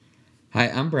Hi,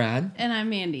 I'm Brad. And I'm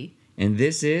Mandy. And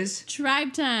this is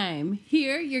Tribe Time.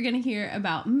 Here you're going to hear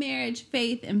about marriage,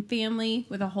 faith, and family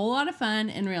with a whole lot of fun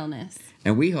and realness.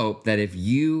 And we hope that if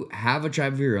you have a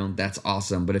tribe of your own, that's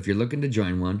awesome. But if you're looking to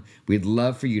join one, we'd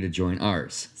love for you to join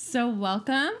ours. So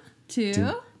welcome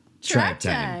to Tribe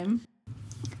Time.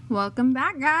 Welcome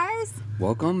back, guys.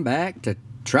 Welcome back to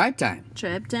Tribe Time.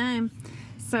 Tribe Time.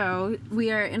 So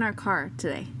we are in our car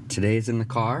today. Today's in the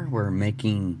car. We're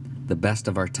making the best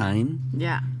of our time.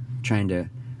 Yeah. Trying to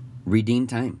redeem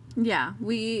time. Yeah.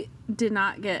 We did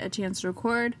not get a chance to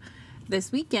record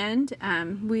this weekend.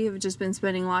 We have just been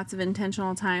spending lots of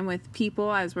intentional time with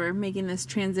people as we're making this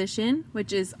transition,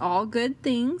 which is all good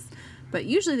things. But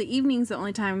usually the evening's the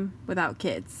only time without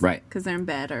kids. Right. Because they're in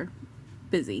bed or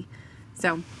busy.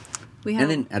 So we have...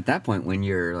 And then at that point, when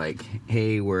you're like,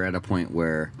 hey, we're at a point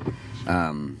where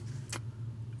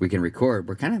we can record,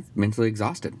 we're kind of mentally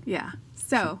exhausted. Yeah.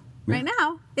 So right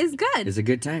now is good. It's a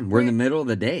good time. We're in the middle of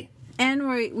the day. And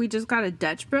we just got a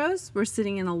Dutch Bros. We're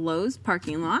sitting in a Lowe's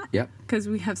parking lot. Yep. Because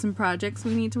we have some projects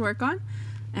we need to work on.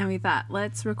 And we thought,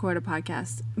 let's record a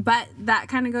podcast. But that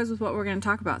kind of goes with what we're going to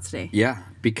talk about today. Yeah,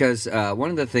 because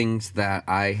one of the things that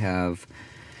I have,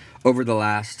 over the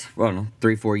last,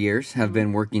 3-4 years, have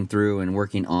been working through and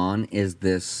working on is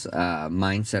this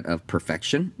mindset of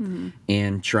perfection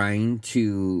and trying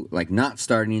to, like, not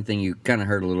start anything. You kind of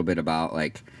heard a little bit about,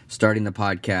 like, starting the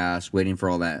podcast, waiting for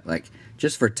all that, like,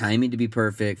 just for timing to be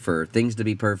perfect, for things to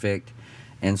be perfect.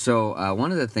 And so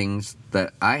one of the things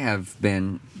that I have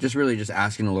been just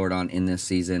asking the Lord on in this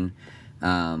season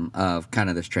of kind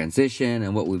of this transition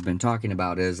and what we've been talking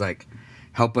about is, like,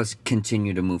 help us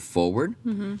continue to move forward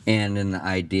and in the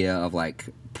idea of, like,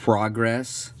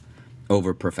 progress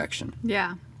over perfection.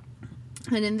 Yeah.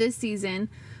 And in this season,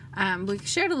 we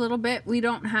shared a little bit. We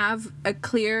don't have a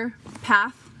clear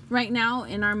path right now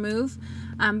in our move.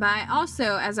 But I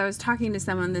also, as I was talking to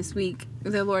someone this week,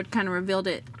 the Lord kind of revealed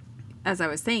it as I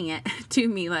was saying it to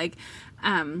me, like,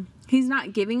 He's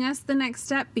not giving us the next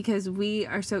step because we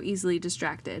are so easily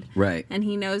distracted. Right. And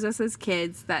He knows us as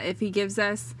kids that if He gives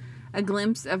us a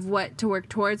glimpse of what to work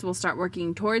towards, we'll start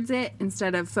working towards it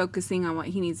instead of focusing on what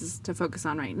He needs us to focus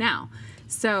on right now.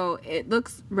 So it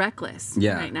looks reckless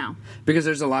right now. Because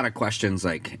there's a lot of questions,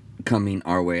 like, coming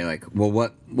our way, like, well,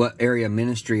 what area of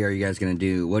ministry are you guys going to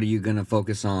do? What are you going to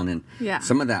focus on? And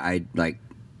some of that I, like,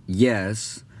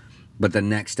 yes, but the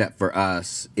next step for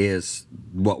us is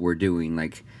what we're doing,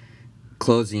 like,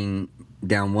 closing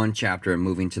down one chapter and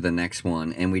moving to the next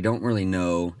one. And we don't really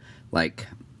know, like,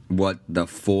 what the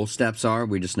full steps are.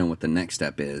 We just know what the next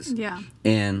step is. Yeah.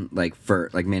 And, like,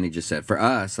 like Mandy just said, for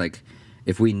us, like,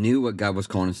 if we knew what God was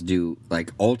calling us to do,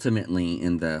 like, ultimately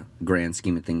in the grand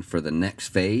scheme of things for the next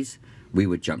phase, we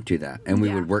would jump to that. And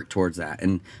we would work towards that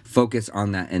and focus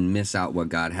on that and miss out what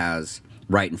God has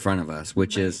right in front of us,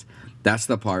 which is, that's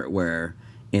the part where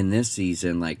in this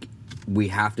season, like, we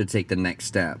have to take the next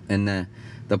step. And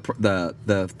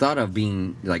the thought of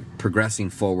being, like,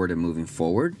 progressing forward and moving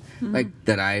forward, like,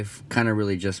 that I've kind of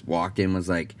really just walked in was,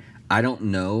 like, I don't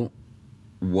know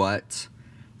what,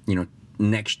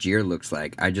 next year looks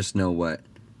like. I just know what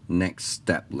next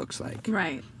step looks like.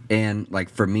 Right. And, like,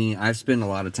 for me, I've spent a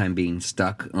lot of time being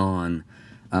stuck on,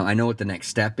 I know what the next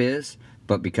step is,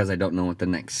 but because I don't know what the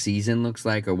next season looks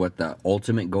like or what the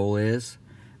ultimate goal is,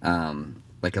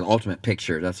 like an ultimate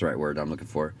picture, that's the right word I'm looking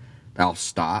for, I'll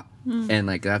stop. And,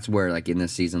 like, that's where, like, in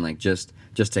this season, like, just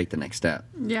take the next step.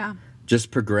 Yeah.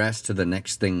 Just progress to the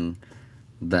next thing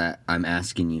that I'm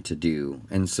asking you to do.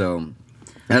 And so,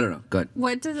 I don't know. Go ahead.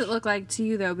 What does it look like to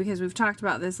you, though? Because we've talked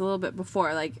about this a little bit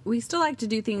before. Like, we still like to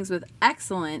do things with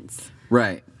excellence.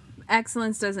 Right.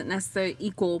 Excellence doesn't necessarily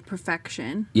equal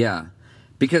perfection. Yeah.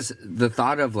 Because the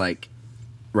thought of, like,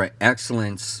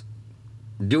 excellence,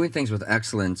 doing things with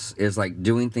excellence is, like,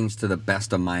 doing things to the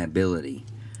best of my ability.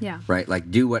 Yeah. Right?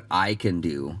 Like, do what I can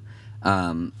do.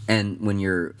 And when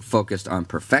you're focused on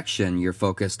perfection, you're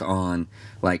focused on,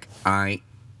 like,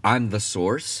 I'm the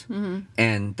source,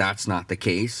 and that's not the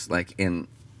case. Like,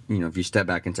 if you step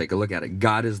back and take a look at it,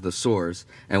 God is the source,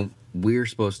 and we're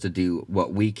supposed to do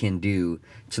what we can do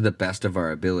to the best of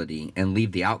our ability and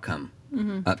leave the outcome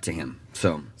up to Him.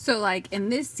 So, like, in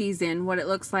this season, what it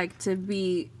looks like to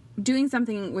be doing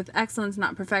something with excellence,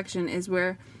 not perfection, is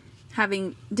we're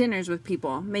having dinners with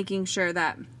people, making sure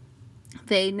that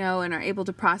they know and are able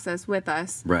to process with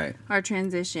us our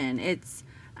transition. It's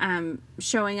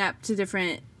showing up to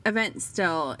different events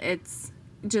still. It's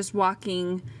just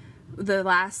walking the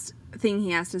last thing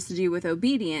He asked us to do with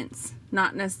obedience,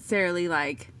 not necessarily,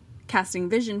 like, casting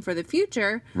vision for the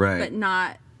future, but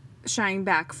not shying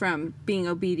back from being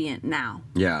obedient now.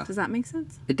 Yeah. Does that make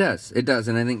sense? It does. It does.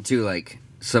 And I think, too, like,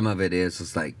 some of it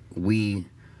is like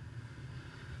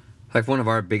like, one of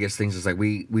our biggest things is, like,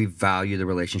 we value the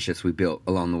relationships we built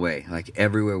along the way. Like,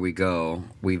 everywhere we go,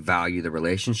 we value the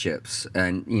relationships.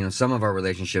 And, you know, some of our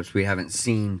relationships, we haven't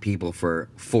seen people for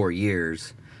 4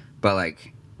 years, but,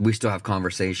 like, we still have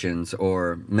conversations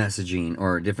or messaging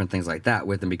or different things like that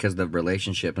with them because of the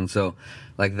relationship. And so,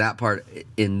 like, that part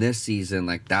in this season,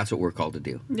 like, that's what we're called to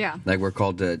do. Yeah. Like, we're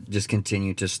called to just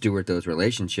continue to steward those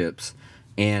relationships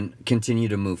and continue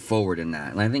to move forward in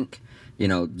that. And I think, you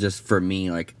know, just for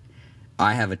me, like,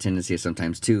 I have a tendency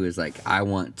sometimes too, is like, I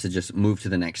want to just move to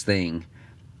the next thing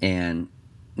and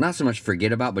not so much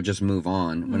forget about, but just move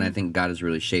on. When I think God is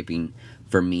really shaping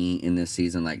for me in this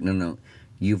season, like, no,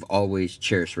 you've always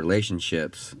cherished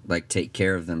relationships, like, take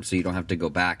care of them so you don't have to go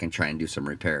back and try and do some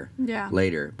repair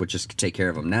later, but just take care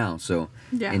of them now. So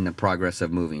in the progress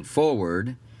of moving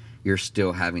forward, you're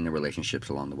still having the relationships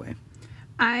along the way.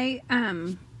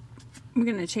 I'm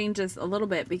going to change this a little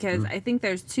bit because I think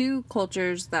there's two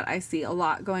cultures that I see a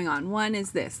lot going on. One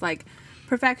is this, like,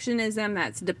 perfectionism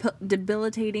that's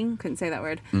debilitating. Couldn't say that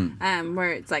word.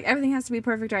 Where it's like everything has to be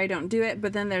perfect or I don't do it.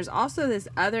 But then there's also this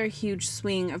other huge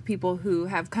swing of people who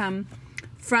have come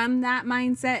from that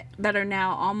mindset that are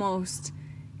now almost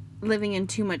living in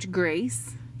too much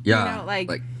grace. Yeah. You know, like,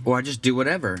 well, I just do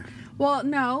whatever. Well,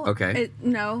 no. Okay.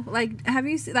 No. Like, have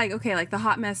you seen, like, okay, like the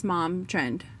hot mess mom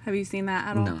trend? Have you seen that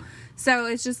at all? No. So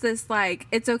it's just this, like,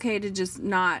 it's okay to just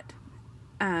not,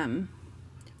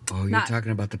 Oh, you're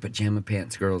talking about the pajama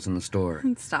pants girls in the store.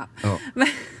 Stop. Oh.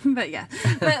 But yeah.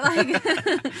 But, like,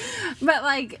 but,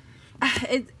 like,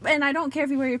 and I don't care if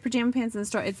you wear your pajama pants in the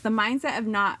store. It's the mindset of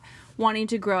not wanting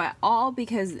to grow at all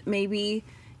because maybe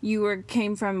you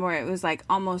came from where it was like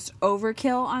almost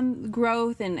overkill on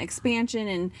growth and expansion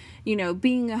and, you know,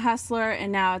 being a hustler,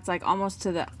 and now it's like almost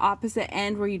to the opposite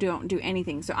end where you don't do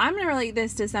anything. So I'm going to relate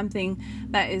this to something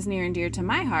that is near and dear to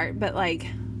my heart, but like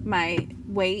my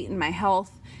weight and my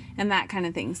health and that kind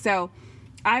of thing. So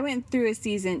I went through a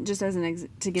season, just as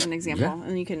to give an example,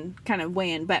 and you can kind of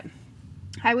weigh in, but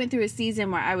I went through a season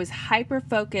where I was hyper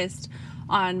focused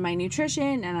on my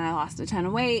nutrition and I lost a ton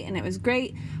of weight and it was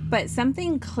great, but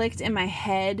something clicked in my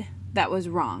head that was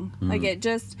wrong. Like,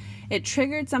 it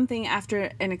triggered something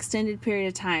after an extended period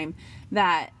of time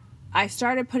that I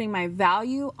started putting my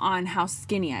value on how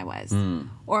skinny I was,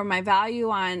 or my value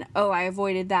on, I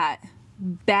avoided that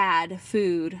bad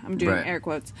food. I'm doing air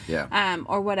quotes.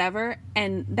 Or whatever.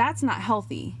 And that's not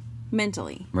healthy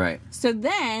mentally. Right. So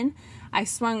then I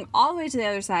swung all the way to the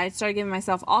other side, started giving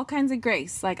myself all kinds of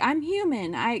grace. Like, I'm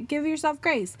human. I give yourself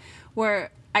grace.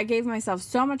 Where I gave myself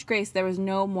so much grace, there was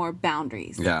no more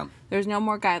boundaries. Yeah. There was no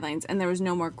more guidelines, and there was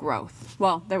no more growth.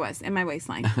 Well, there was in my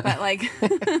waistline, but, like,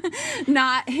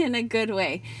 not in a good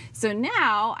way. So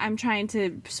now I'm trying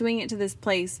to swing it to this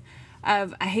place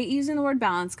of, I hate using the word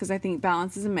balance because I think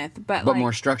balance is a myth, but like,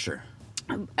 more structure.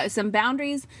 Some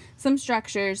boundaries, some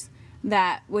structures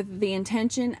that with the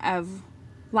intention of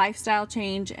lifestyle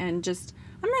change and just,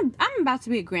 I'm about to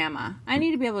be a grandma. I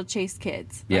need to be able to chase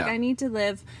kids. Like, I need to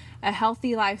live a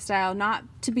healthy lifestyle, not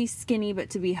to be skinny, but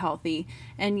to be healthy.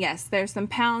 And yes, there's some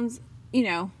pounds, you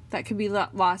know, that could be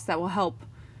lost that will help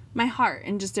my heart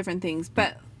and just different things.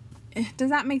 But does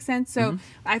that make sense? So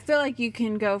I feel like you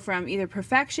can go from either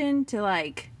perfection to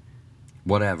like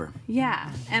whatever.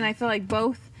 Yeah. And I feel like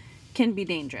both can be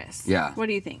dangerous. Yeah. What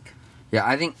do you think? Yeah,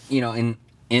 I think, you know,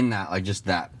 in that, like, just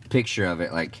that picture of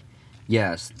it, like,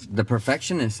 yes, the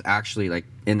perfectionist actually, like,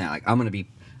 in that, like, I'm going to be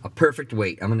a perfect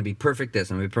weight. I'm going to be perfect this.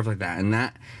 I'm going to be perfect that. And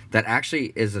that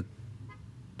actually is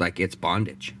it's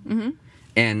bondage.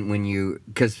 And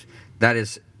because that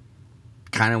is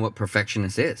kind of what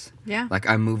perfectionist is. Yeah. Like,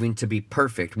 I'm moving to be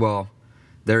perfect. Well,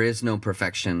 there is no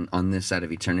perfection on this side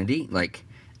of eternity. Like,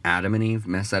 Adam and Eve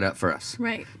messed that up for us.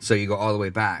 Right. So you go all the way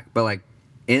back. But, like,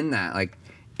 in that, like,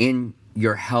 in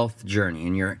your health journey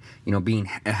and your, you know, being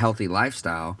a healthy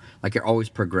lifestyle, like, you're always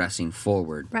progressing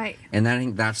forward. Right. And I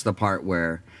think that's the part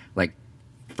where, like,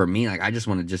 for me, like, I just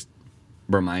want to just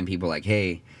remind people, like,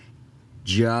 hey,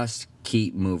 just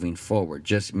keep moving forward.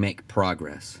 Just make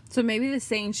progress. So maybe the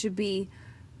saying should be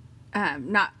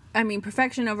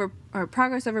perfection over, or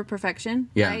progress over perfection,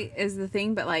 right, is the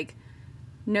thing, but, like,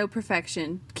 no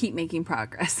perfection, keep making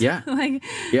progress. Yeah.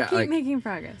 Keep making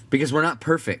progress. Because we're not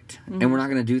perfect, and we're not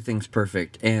going to do things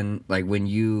perfect. And, like, when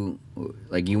you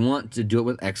want to do it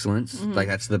with excellence, like,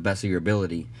 that's the best of your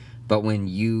ability. But when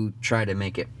you try to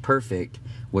make it perfect,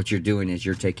 what you're doing is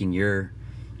you're taking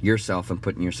yourself and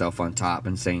putting yourself on top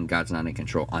and saying, God's not in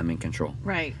control, I'm in control.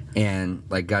 Right. And,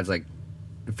 like, God's like,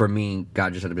 for me,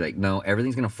 God just had to be like, no,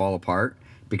 everything's going to fall apart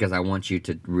because I want you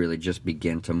to really just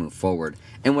begin to move forward.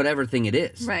 And whatever thing it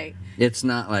is. Right. It's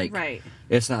not like, Right.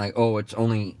 it's not like, oh, it's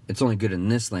only good in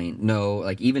this lane. No,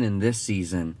 like even in this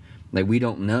season, like we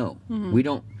don't know. Mm-hmm.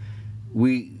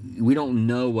 We don't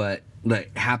know what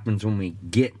like happens when we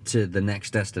get to the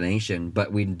next destination,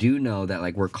 but we do know that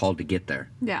like we're called to get there.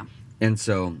 Yeah. And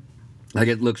so like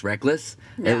it looks reckless.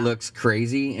 Yeah. It looks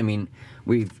crazy. I mean,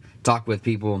 we've talked with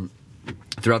people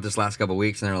throughout this last couple of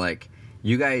weeks and they're like,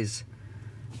 you guys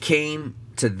came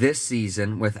to this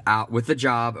season with a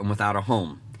job and without a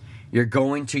home. You're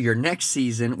going to your next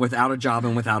season without a job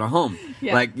and without a home.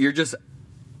 Yeah. Like you're just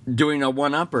doing a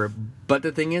one-upper. But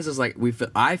the thing is like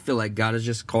I feel like God is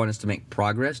just calling us to make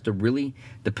progress, to really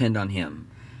depend on Him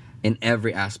in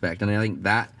every aspect. And I think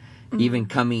that even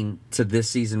coming to this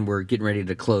season, we're getting ready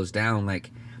to close down, like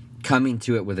coming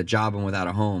to it with a job and without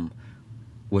a home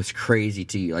was crazy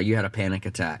to you. Like you had a panic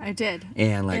attack. I did.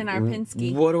 And like, in our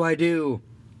Penske. What do I do?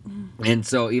 And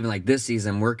so even like this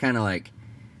season, we're kind of like,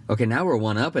 okay, now we're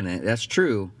one up in it. That's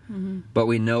true. But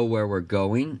we know where we're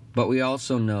going. But we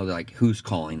also know like who's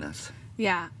calling us.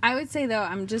 Yeah. I would say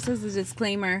though, just as a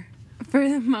disclaimer for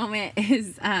the moment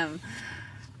is,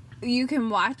 you can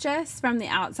watch us from the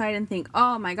outside and think,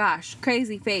 oh my gosh,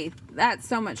 crazy faith. That's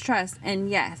so much trust. And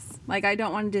yes, like I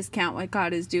don't want to discount what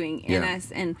God is doing in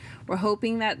us. And we're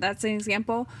hoping that that's an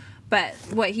example. But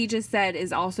what he just said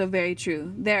is also very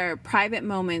true. There are private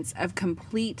moments of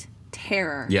complete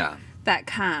terror that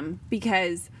come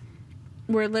because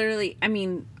we're literally, I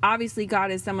mean, obviously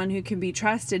God is someone who can be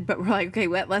trusted, but we're like, okay,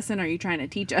 what lesson are you trying to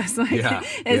teach us? Like,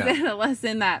 is it a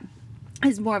lesson that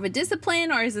is more of a discipline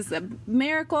or is this a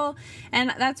miracle?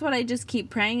 And that's what I just keep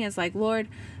praying is like, Lord,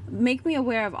 make me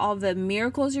aware of all the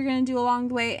miracles you're going to do along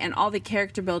the way and all the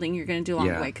character building you're going to do along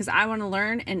the way. Because I want to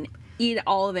learn and eat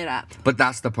all of it up. But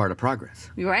that's the part of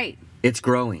progress. Right. It's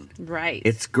growing. Right.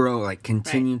 It's like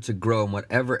continue to grow in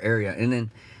whatever area. And then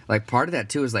like part of that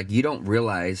too is like you don't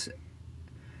realize,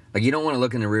 like you don't want to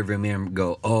look in the rearview mirror and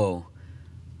go, oh,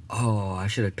 I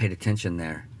should have paid attention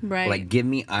there. Right. Like give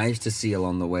me eyes to see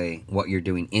along the way what you're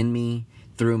doing in me,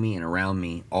 through me, and around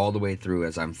me, all the way through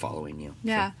as I'm following you.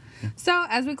 Yeah. So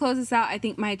as we close this out, I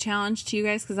think my challenge to you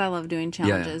guys, because I love doing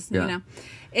challenges, you know,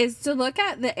 is to look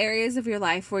at the areas of your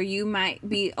life where you might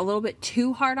be a little bit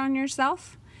too hard on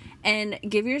yourself and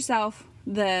give yourself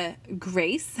the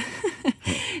grace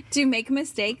to make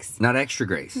mistakes. Not extra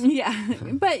grace. Yeah.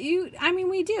 But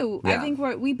we do. Yeah. I think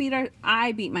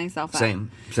I beat myself up.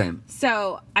 Same.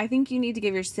 So I think you need to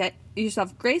give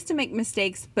yourself grace to make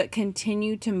mistakes, but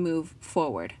continue to move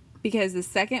forward. Because the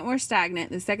second we're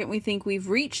stagnant, the second we think we've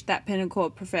reached that pinnacle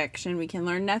of perfection, we can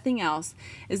learn nothing else,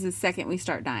 is the second we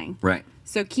start dying. Right.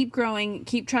 So keep growing,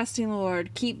 keep trusting the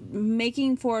Lord, keep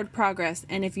making forward progress.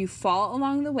 And if you fall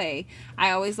along the way,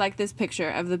 I always like this picture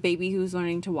of the baby who's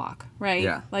learning to walk, right?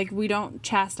 Yeah. Like we don't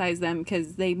chastise them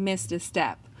because they missed a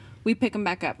step. We pick them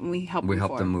back up and we help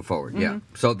them move forward. Yeah.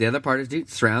 So the other part is, dude,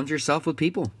 surround yourself with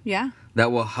people. Yeah.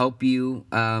 That will help you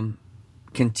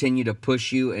continue to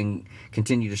push you and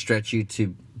continue to stretch you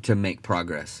to make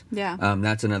progress. Yeah.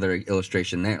 That's another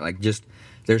illustration there. Like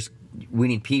we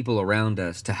need people around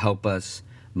us to help us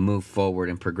move forward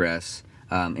and progress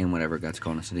in whatever God's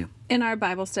calling us to do. In our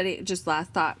Bible study, just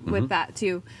last thought with that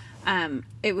too,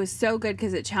 it was so good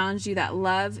because it challenged you that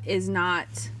love is not,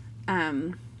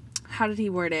 how did he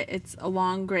word it? It's a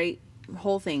long, great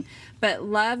whole thing. But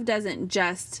love doesn't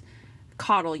just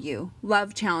coddle you.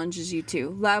 Love challenges you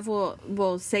too. Love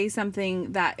will say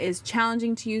something that is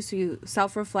challenging to you, so you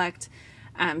self-reflect.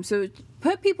 So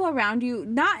put people around you,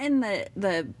 not in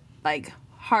the like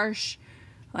harsh,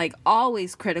 like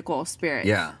always critical spirit.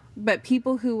 Yeah. But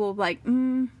people who will like,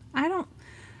 I don't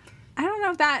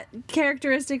know if that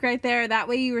characteristic right there, that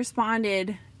way you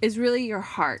responded, is really your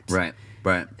heart. Right.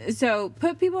 So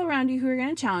put people around you who are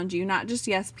going to challenge you, not just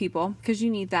yes people, because you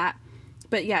need that.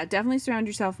 But yeah, definitely surround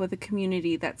yourself with a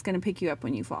community that's going to pick you up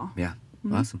when you fall. Yeah.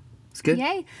 Awesome. It's good.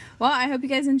 Yay. Well, I hope you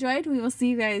guys enjoyed. We will see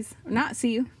you guys. Not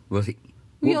see you. We'll see.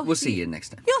 We'll see you next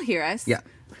time. You'll hear us. Yeah.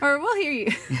 Or we'll hear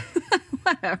you.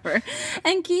 Whatever.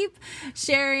 And keep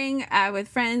sharing with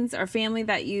friends or family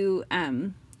that you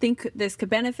think this could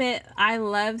benefit. I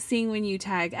love seeing when you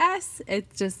tag us.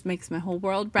 It just makes my whole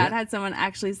world. Brad had someone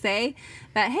actually say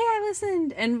that, hey, I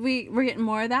listened. And we're getting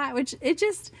more of that, which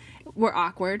we're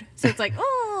awkward. So it's like,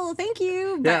 oh, thank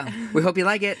you. But, yeah. We hope you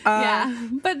like it. Yeah.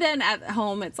 But then at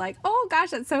home, it's like, oh, gosh,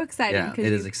 that's so exciting. Yeah,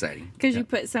 it is exciting. Because you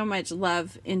put so much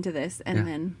love into this and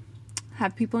then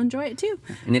have people enjoy it too.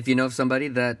 And if you know of somebody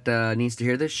that needs to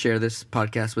hear this, share this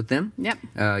podcast with them. Yep.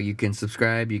 You can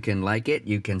subscribe, you can like it,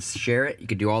 you can share it, you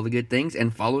can do all the good things,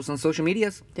 and follow us on social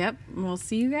medias. Yep. We'll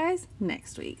see you guys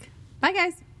next week. Bye,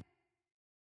 guys.